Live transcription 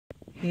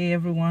Hey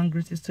everyone,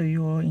 greetings to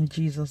you all in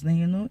Jesus'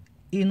 name.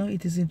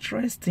 It is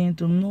interesting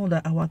to know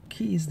that our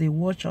kids, they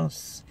watch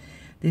us.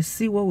 They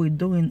see what we're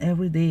doing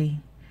every day.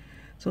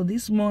 So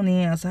this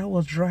morning, as I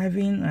was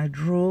driving, I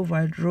drove,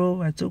 I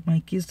took my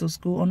kids to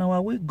school. On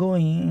our way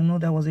going,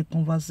 there was a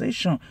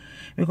conversation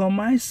because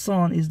my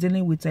son is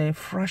dealing with a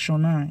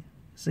fractional.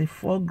 It's a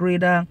 4th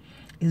grader,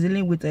 is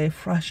dealing with a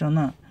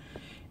fractional.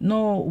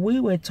 No,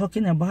 we were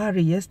talking about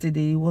it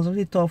yesterday. It was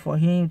really tough for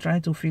him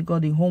trying to figure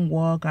the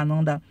homework and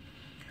all that.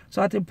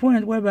 So at a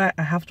point whereby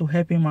I have to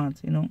help him out,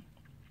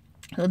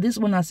 So this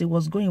one, as he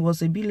was going, it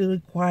was a bit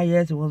really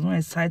quiet. He was not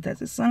excited. I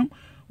said, Sam,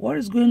 what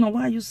is going on?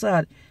 Why are you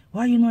sad?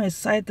 Why are you not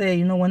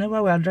excited?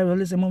 Whenever we are driving, we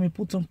always say, Mommy,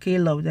 put on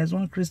K-Love. There's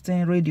one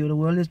Christian radio that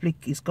we always play.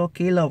 It's called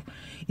K-Love.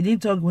 He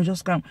didn't talk. We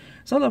just come.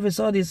 So all of a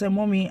sudden, he said,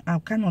 Mommy, I'm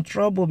kind of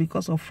trouble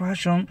because of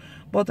fashion.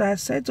 But I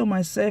said to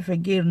myself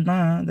again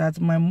now that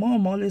my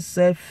mom always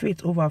said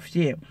faith over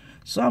fear.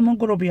 So I'm not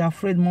going to be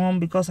afraid, Mom,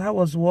 because I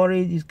was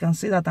worried. You can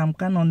see that I'm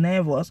kind of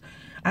nervous.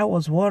 I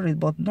was worried.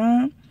 But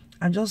now,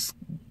 I just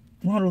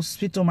want to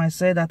speak to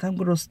myself that I'm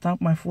going to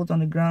stamp my foot on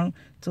the ground.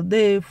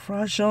 Today,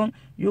 fashion,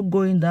 you're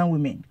going down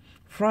with me.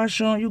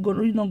 Fashion, you're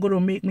not going to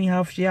make me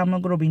have fear. I'm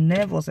not going to be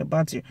nervous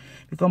about you.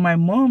 Because my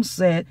mom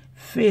said,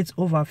 faith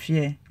over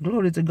fear.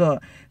 Glory to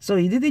God. So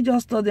he didn't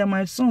just tell them,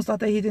 my son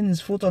started hitting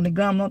his foot on the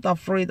ground. I'm not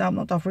afraid. I'm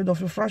not afraid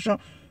of your fashion.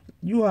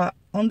 You are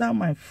under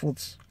my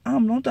foot.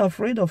 I'm not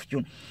afraid of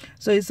you.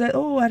 So he said,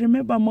 oh, I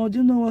remember, Mom, do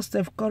you know what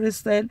Steph Curry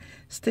said?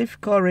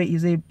 Steph Curry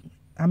is a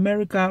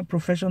American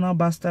professional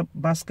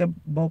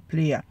basketball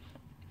player.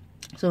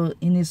 So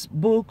in his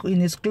book, in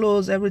his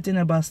clothes, everything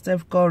about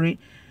Steph Curry,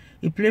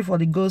 he played for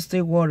the Golden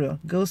State Warriors.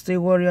 Golden State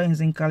Warriors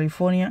is in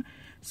California.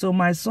 So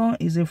my son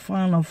is a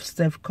fan of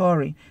Steph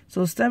Curry.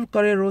 So Steph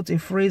Curry wrote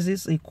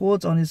a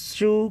quote on his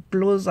shoe,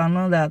 clothes, and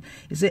all that.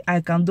 He said, I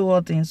can do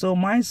all things. So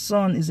my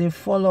son is a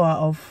follower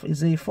of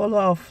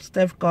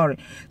Steph Curry.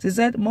 So he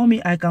said,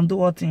 Mommy, I can do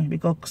all things.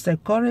 Because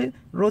Steph Curry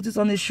wrote it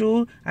on his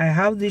shoe. I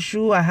have the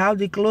shoe, I have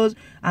the clothes.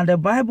 And the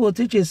Bible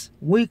teaches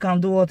we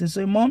can do all things.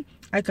 So Mom,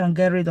 I can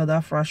get rid of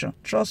that fashion.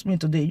 Trust me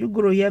today. You're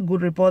going to hear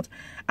good report.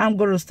 I'm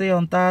going to stay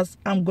on task.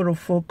 I'm going to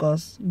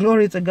focus.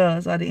 Glory to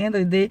God. So at the end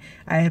of the day,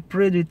 I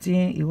prayed with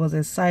him. He was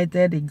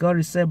excited. He got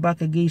himself back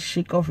again,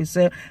 shake off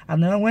himself.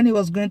 And then when he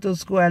was going to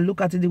school, I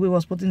looked at it the way he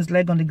was putting his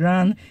leg on the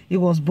ground. He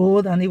was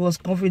bold and he was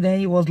confident.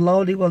 He was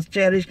loud. He was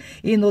cherished.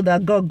 He know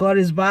that God got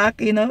his back.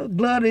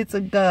 Glory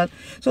to God.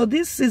 So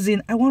this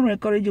season, I want to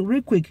encourage you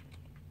real quick.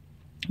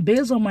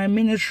 Based on my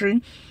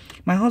ministry,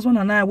 my husband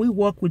and I, we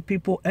work with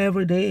people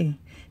every day.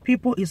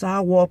 People is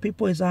our work.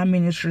 People is our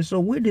ministry. So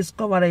we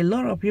discovered a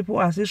lot of people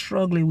are still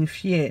struggling with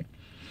fear.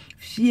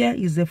 Fear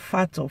is a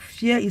factor.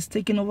 Fear is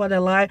taking over their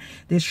life.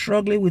 They're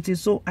struggling with it.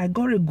 So I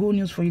got a good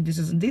news for you this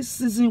season. This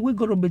season, we're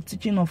going to be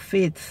teaching of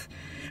faith.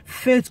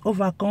 Faith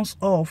overcomes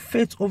all.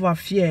 Faith over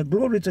fear.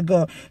 Glory to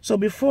God. So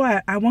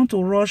before I want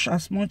to rush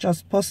as much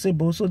as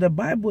possible. So the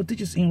Bible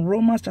teaches in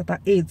Romans chapter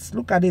 8.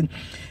 Look at it.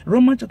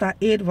 Romans chapter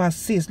 8 verse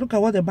 6. Look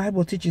at what the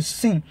Bible teaches.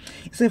 Sin.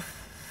 It says,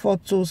 for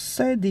to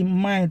set the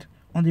mind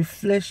on the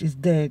flesh is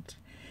dead,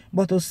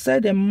 but to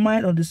set the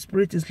mind on the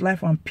spirit is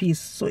life and peace.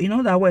 So in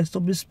other words, to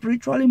be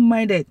spiritually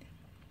minded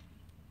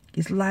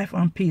is life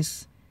and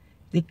peace.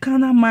 The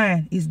carnal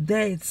mind is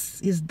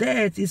death,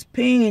 is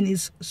pain,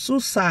 is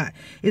suicide,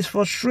 is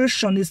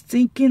frustration, is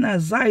thinking,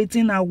 anxiety,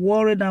 and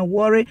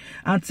worry,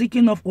 and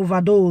thinking of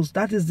overdose.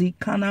 That is the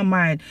carnal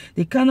mind.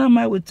 The carnal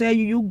mind will tell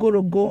you, you got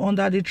to go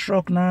under the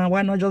truck now.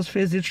 Why not just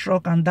face the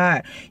truck and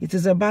die? It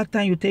is about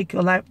time you take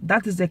your life.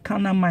 That is the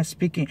carnal mind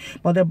speaking.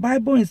 But the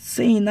Bible is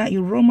saying that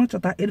in Romans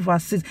chapter 8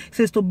 verse 6, it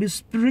says to be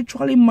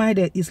spiritually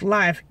minded is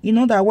life. In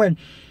other words,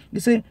 you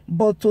say,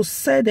 but to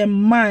set the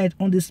mind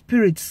on the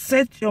spirit,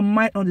 set your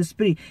mind on the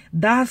spirit,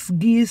 that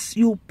gives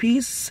you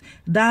peace,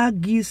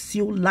 that gives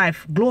you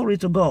life. Glory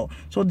to God.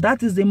 So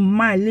that is the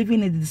mind,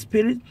 living in the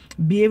spirit,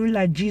 behaving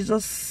like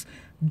Jesus,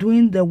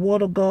 doing the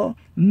word of God,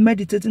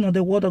 meditating on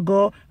the word of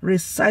God,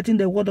 reciting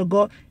the word of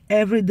God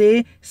every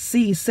day.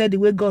 See, he said the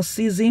way God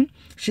sees him.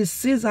 She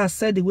sees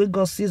herself the way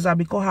God sees her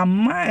because her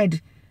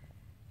mind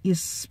is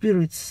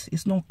spirit,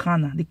 it's not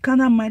carnal. The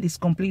carnal mind is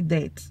complete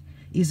death.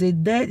 Is a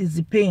death, is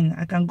the pain.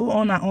 I can go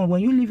on and on.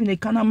 When you live in a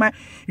carnal mind,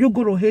 you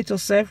go to hate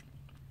yourself.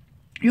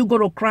 You go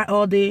to cry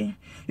all day.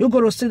 You go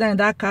to sit down in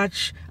that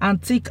couch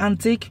and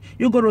think.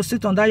 You go to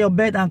sit under your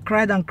bed and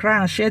cry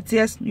and shed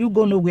tears. You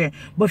go nowhere.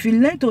 But if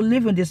you learn to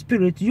live in the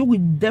spirit, you will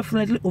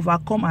definitely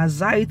overcome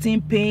anxiety,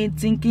 pain,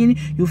 thinking.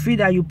 You feel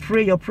that you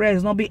pray, your prayer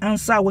is not being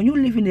answered. When you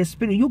live in the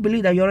spirit, you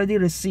believe that you already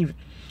received.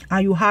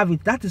 And you have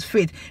it. That is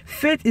faith.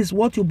 Faith is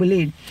what you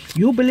believe.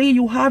 You believe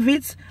you have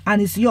it and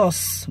it's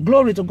yours.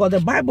 Glory to God. The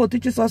Bible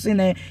teaches us in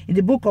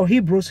the book of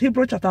Hebrews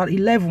chapter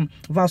 11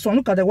 verse 1.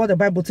 Look at what the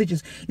Bible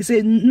teaches. It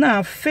says,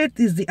 now faith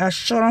is the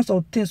assurance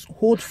of things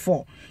hoped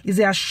for, It's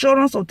the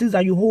assurance of things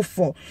that you hope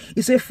for.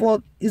 It says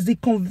for is the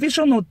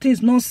conviction of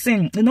things not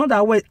seen. In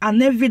other words,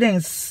 an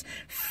evidence.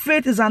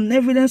 Faith is an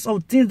evidence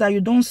of things that you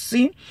don't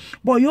see,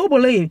 but you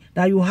believe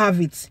that you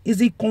have it. It's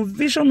the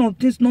conviction of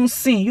things not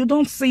seen. You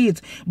don't see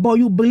it, but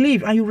you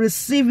believe and you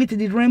receive it in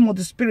the realm of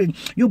the spirit.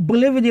 You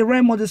believe in the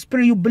realm of the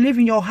spirit. You believe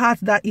in your heart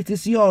that it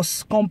is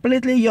yours,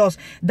 completely yours.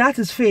 That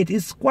is faith.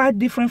 It's quite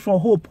different from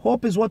hope.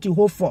 Hope is what you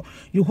hope for.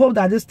 You hope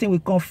that this thing will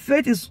come.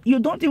 Faith is you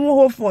don't even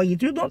hope for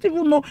it. You don't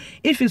even know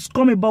if it's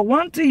coming, but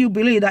one thing you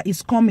believe that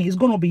it's coming, it's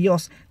going to be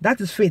yours. That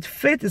is faith.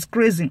 Faith is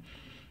crazy.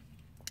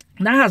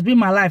 That has been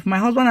my life. My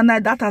husband and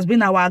I, that has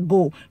been our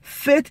goal.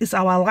 Faith is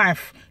our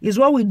life. It's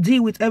what we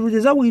deal with every day.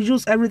 It's what we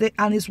use every day,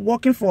 and it's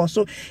working for us.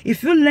 So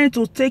if you learn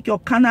to take your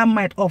carnal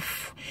mind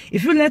off,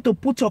 if you learn to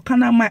put your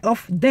carnal mind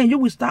off, then you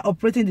will start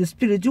operating the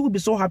spirit. You will be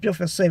so happy of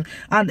yourself,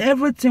 and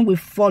everything will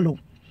follow.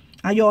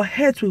 And your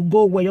health will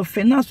go where, your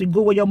finance will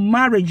go where, your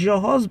marriage, your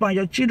husband,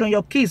 your children,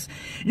 your kids.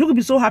 You will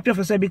be so happy of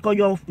yourself because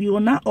you're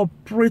now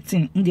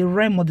operating in the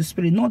realm of the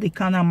spirit, not the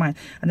carnal mind.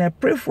 And I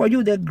pray for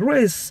you the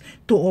grace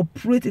to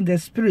operate in the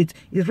spirit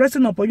is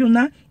resting upon you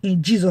now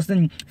in Jesus'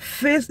 name.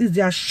 Faith is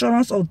the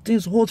assurance of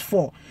things hoped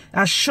for.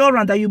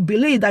 Assurance that you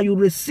believe, that you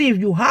receive,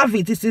 you have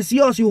it. It is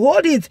yours. You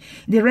hold it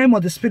in the realm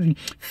of the spirit.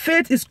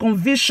 Faith is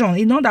conviction.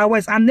 In other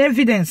words, an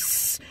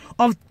evidence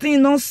of things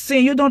not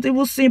seen. You don't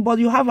even see, but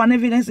you have an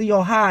evidence in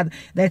your heart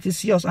that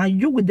is yours, and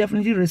you will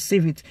definitely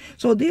receive it.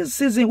 So this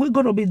season, we're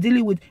going to be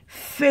dealing with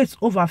faith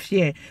over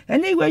fear.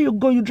 Anywhere you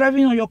go, you're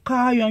driving on your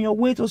car, you're on your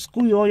way to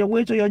school, you're on your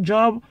way to your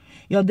job,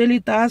 your daily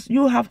tasks,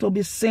 you have to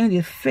be saying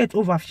the faith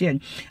over fear.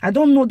 I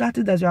don't know that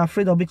thing that you're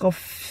afraid of, because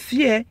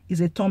fear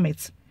is a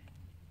torment.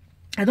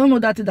 I don't know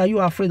that thing that you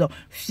are afraid of.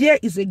 Fear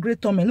is a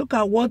great torment. Look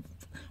at what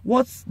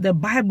the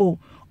Bible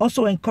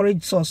also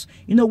encourages us.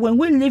 You know, when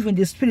we live in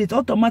the spirit,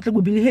 automatically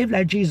we behave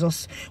like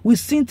Jesus. We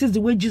see things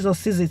the way Jesus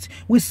sees it.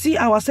 We see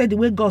ourselves the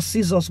way God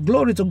sees us.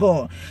 Glory to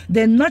God.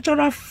 The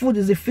natural food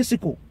is the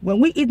physical. When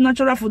we eat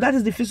natural food, that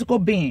is the physical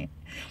being.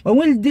 When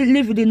we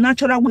live in the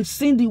natural, we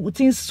see the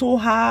things so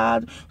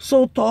hard,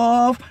 so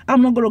tough.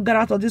 I'm not going to get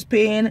out of this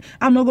pain.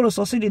 I'm not going to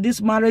succeed in this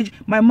marriage.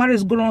 My marriage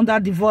is going under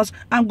divorce.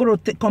 I'm going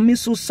to commit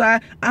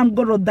suicide. I'm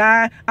going to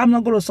die. I'm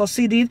not going to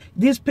succeed it.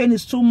 This pain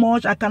is too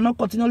much. I cannot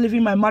continue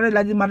living my marriage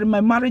like this.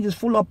 My marriage is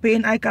full of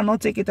pain. I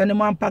cannot take it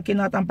anymore. I'm packing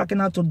out. I'm packing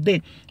out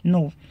today.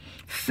 No.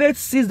 Faith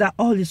sees that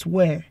all is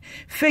well.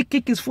 Faith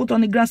kick his foot on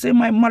the ground, say,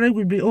 my marriage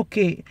will be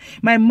okay.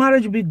 My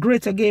marriage will be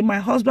great again. My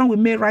husband will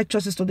make right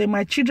choices today.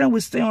 My children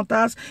will stay on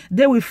task.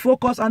 They will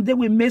focus and they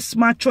will make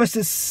smart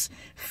choices.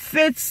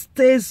 Faith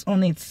stays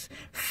on it.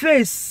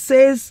 Faith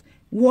says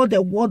what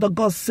the word of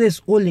God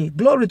says only.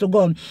 Glory to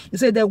God. He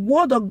said the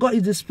word of God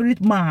is the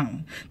spirit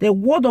man. The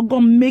word of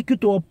God make you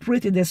to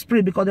operate in the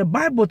spirit, because the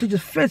Bible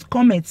teaches faith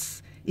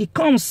comes. It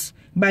comes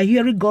by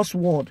hearing God's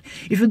word.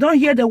 If you don't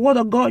hear the word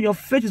of God, your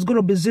faith is going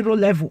to be zero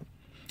level,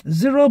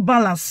 zero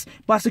balance.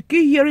 But as you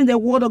keep hearing the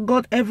word of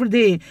God every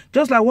day,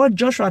 just like what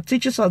Joshua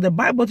teaches us, the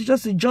Bible teaches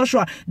us in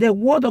Joshua, the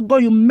word of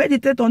God, you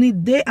meditate on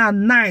it day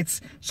and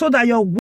night, so that your